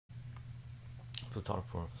Plutonic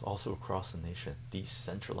programs also across the nation.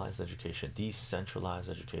 Decentralized education, decentralized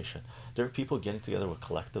education. There are people getting together with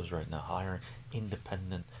collectives right now, hiring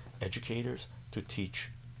independent educators to teach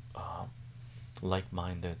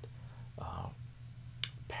like-minded uh,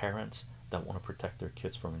 parents that want to protect their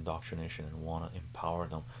kids from indoctrination and want to empower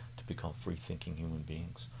them to become free-thinking human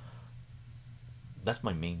beings. That's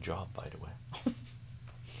my main job, by the way.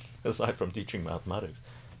 Aside from teaching mathematics,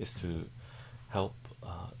 is to help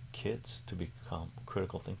kids to become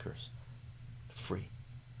critical thinkers, free.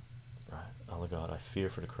 Right? Oh God, I fear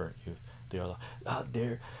for the current youth. They are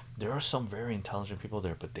there are some very intelligent people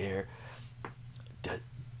there, but the,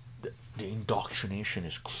 the indoctrination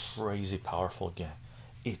is crazy powerful. Again,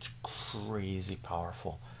 it's crazy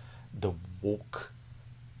powerful. The woke,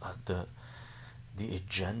 the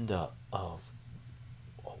agenda of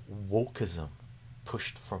wokeism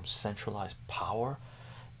pushed from centralized power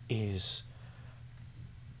is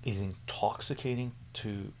intoxicating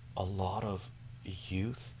to a lot of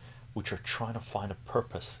youth which are trying to find a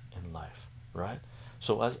purpose in life, right?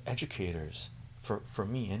 So as educators, for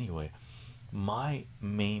me anyway, my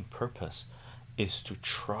main purpose is to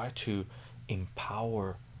try to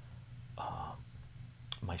empower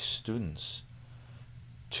my students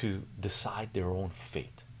to decide their own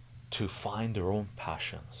fate, to find their own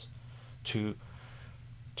passions, to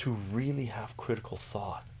really have critical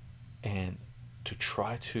thought, and to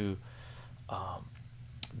try to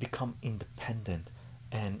become independent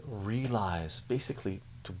and realize, basically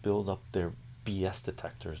to build up their BS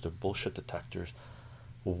detectors, their bullshit detectors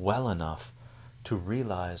well enough to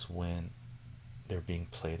realize when they're being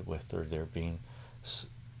played with, or they're being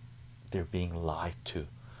lied to,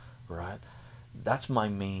 right? That's my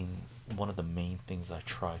main, one of the main things I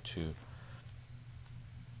try to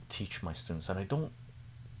teach my students. And I don't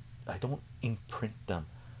imprint them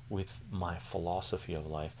with my philosophy of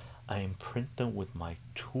life. I imprint them with my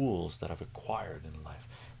tools that I've acquired in life,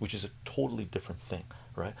 which is a totally different thing,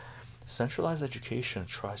 right? Centralized education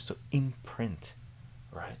tries to imprint,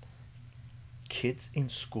 right, kids in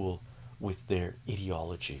school with their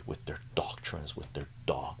ideology, with their doctrines, with their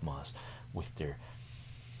dogmas, with their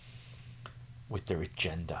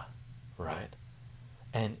agenda, right?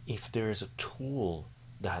 And if there is a tool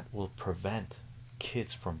that will prevent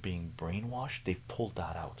kids from being brainwashed, they've pulled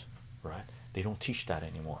that out, right? They don't teach that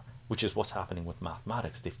anymore, which is what's happening with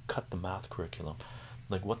mathematics. They've cut the math curriculum.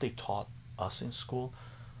 Like what they taught us in school,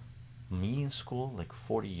 me in school, like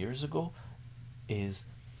 40 years ago, is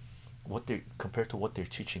what they, compared to what they're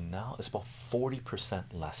teaching now, is about 40%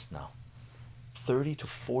 less now. 30 to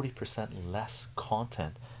 40% less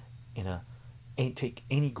content in a, take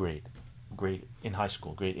any grade in high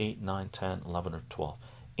school, grade 8, 9, 10, 11, or 12,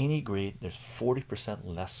 any grade, there's 40%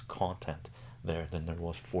 less content there than there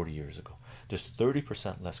was 40 years ago. There's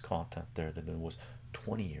 30% less content there than there was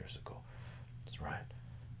 20 years ago. That's right.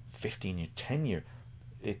 15 year, 10 year,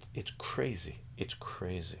 it's crazy. It's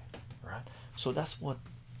crazy, right? So that's what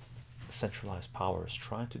centralized power is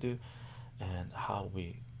trying to do, and how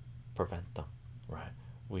we prevent them, right?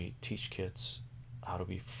 We teach kids how to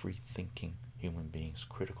be free thinking human beings,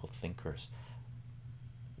 critical thinkers.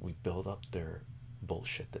 We build up their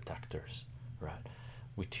bullshit detectors, right?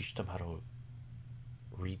 We teach them how to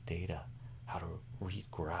read data, how to read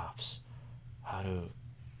graphs, how to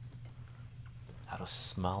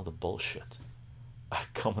smell the bullshit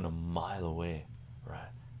coming a mile away,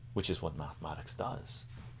 right? Which is what mathematics does.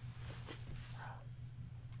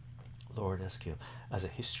 Lord Eskil, as a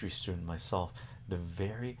history student myself, the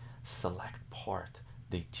very select part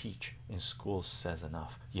they teach in schools says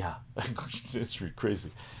enough. Yeah, it's really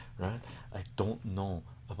crazy, right? I don't know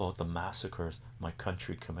about the massacres my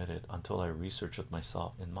country committed until I researched it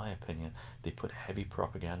myself. In my opinion, they put heavy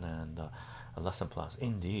propaganda and a lesson plans.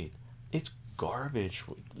 Indeed, it's garbage.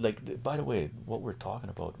 Like, by the way, what we're talking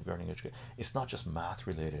about regarding education, it's not just math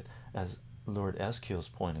related, as Lord Eskil is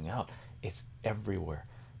pointing out. It's everywhere.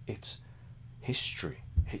 It's history.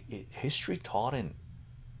 History taught in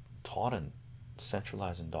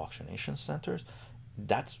centralized indoctrination centers.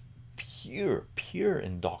 That's pure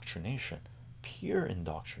indoctrination. Pure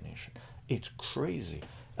indoctrination. It's crazy.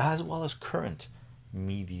 As well as current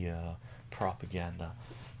media propaganda.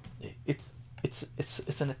 It's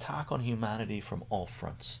an attack on humanity from all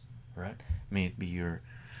fronts, right? May it be your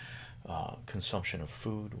consumption of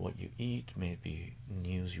food, what you eat, may it be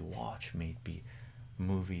news you watch, may it be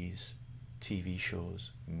movies, TV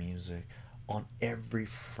shows, music. On every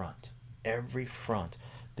front,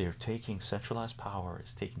 they're taking, centralized power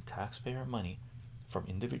is taking taxpayer money from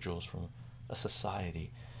individuals, from a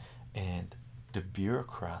society, and the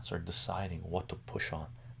bureaucrats are deciding what to push on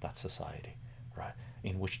that society, right?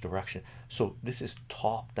 in which direction. So this is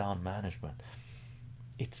top-down management.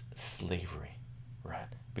 It's slavery, right?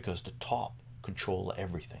 Because the top control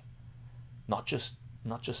everything, not just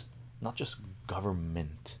not just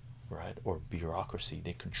government, right, or bureaucracy.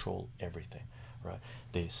 They control everything, right?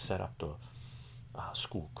 They set up the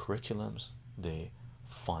school curriculums, they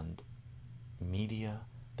fund media,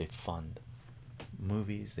 they fund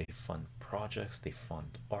movies, they fund projects, they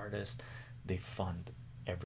fund artists, they fund